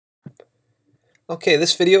Okay,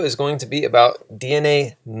 this video is going to be about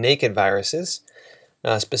DNA naked viruses.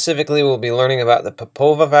 Specifically, we'll be learning about the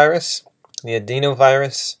Papovavirus, the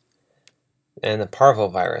Adenovirus, and the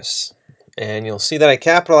Parvovirus. And you'll see that I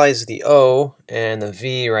capitalized the O and the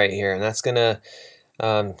V right here, and that's going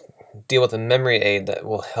to deal with a memory aid that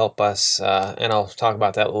will help us, and I'll talk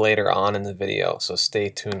about that later on in the video, so stay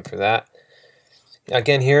tuned for that.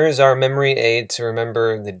 Again, here is our memory aid to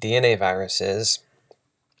remember the DNA viruses.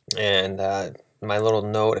 And my little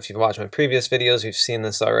note, if you've watched my previous videos, you've seen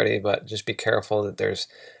this already, but just be careful that there's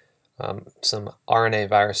some RNA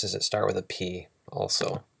viruses that start with a P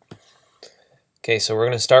also. Okay, so we're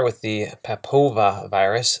going to start with the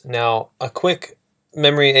Papovavirus. Now, a quick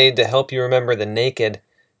memory aid to help you remember the naked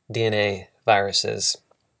DNA viruses.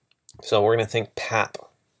 So we're going to think PAP,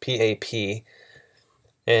 P-A-P,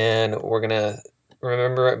 and we're going to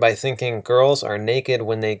remember it by thinking girls are naked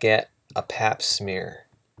when they get a Pap smear.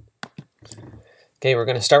 Okay, we're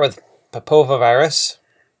going to start with Papovavirus,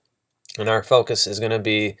 and our focus is going to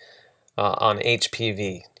be on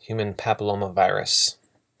HPV, human papillomavirus.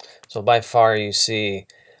 So by far you see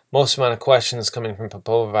most amount of questions coming from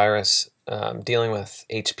Papovavirus dealing with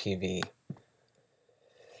HPV.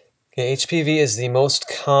 Okay, HPV is the most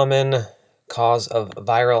common cause of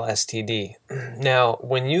viral STD. Now,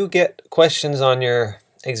 when you get questions on your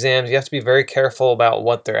exams, you have to be very careful about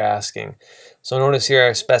what they're asking. So notice here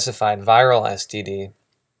I specified viral STD.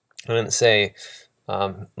 I didn't say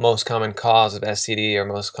most common cause of STD or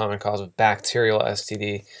most common cause of bacterial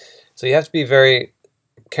STD. So you have to be very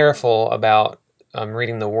careful about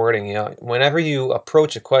reading the wording. You know, whenever you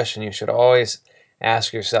approach a question, you should always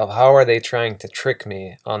ask yourself, how are they trying to trick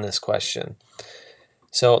me on this question?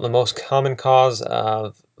 So the most common cause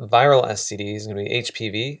of viral STD is going to be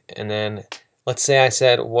HPV, and then let's say I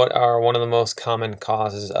said, what are one of the most common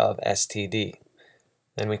causes of STD?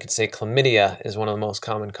 Then we could say chlamydia is one of the most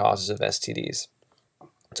common causes of STDs.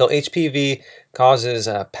 So HPV causes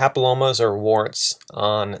papillomas or warts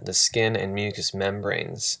on the skin and mucous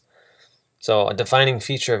membranes. So a defining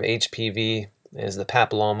feature of HPV is the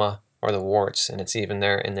papilloma or the warts, and it's even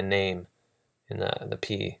there in the name, in the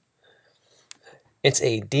P. It's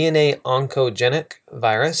a DNA oncogenic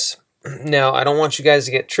virus. Now, I don't want you guys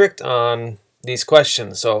to get tricked on these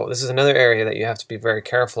questions, so this is another area that you have to be very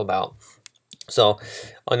careful about. So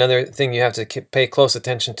another thing you have to pay close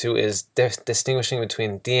attention to is distinguishing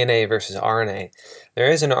between DNA versus RNA.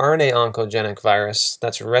 There is an RNA oncogenic virus,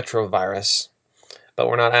 that's retrovirus, but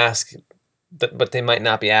we're not asking, but they might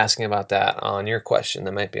not be asking about that on your question.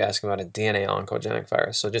 They might be asking about a DNA oncogenic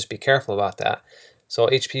virus, so just be careful about that. So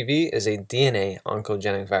HPV is a DNA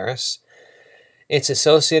oncogenic virus. It's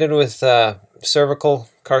associated with cervical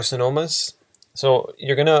carcinomas. So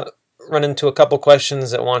you're going to run into a couple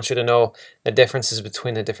questions that want you to know the differences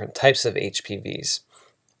between the different types of HPVs.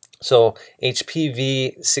 So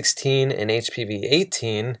HPV 16 and HPV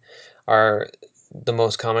 18 are the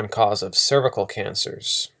most common cause of cervical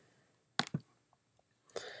cancers.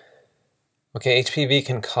 Okay, HPV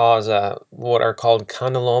can cause what are called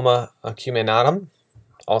condyloma acuminatum,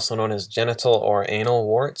 also known as genital or anal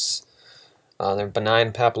warts. They're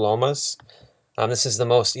benign papillomas. This is the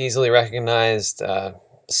most easily recognized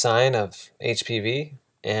sign of HPV,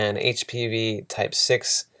 and HPV type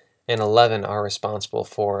 6 and 11 are responsible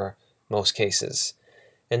for most cases.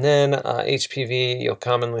 And then HPV, you'll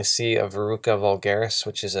commonly see a verruca vulgaris,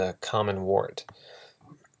 which is a common wart.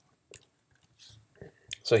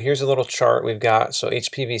 So here's a little chart we've got. So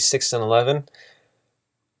HPV 6 and 11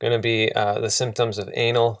 going to be the symptoms of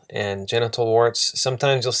anal and genital warts.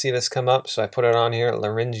 Sometimes you'll see this come up, so I put it on here,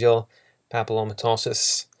 laryngeal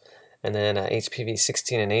papillomatosis. And then HPV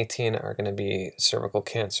 16 and 18 are going to be cervical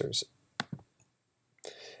cancers.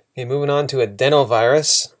 Okay, moving on to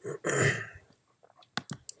adenovirus.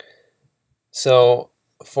 So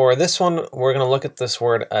for this one, we're going to look at this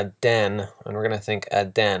word aden, and we're going to think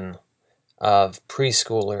aden of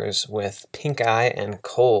preschoolers with pink eye and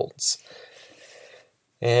colds.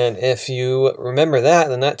 And if you remember that,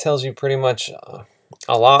 then that tells you pretty much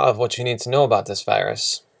a lot of what you need to know about this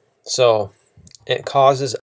virus. So it causes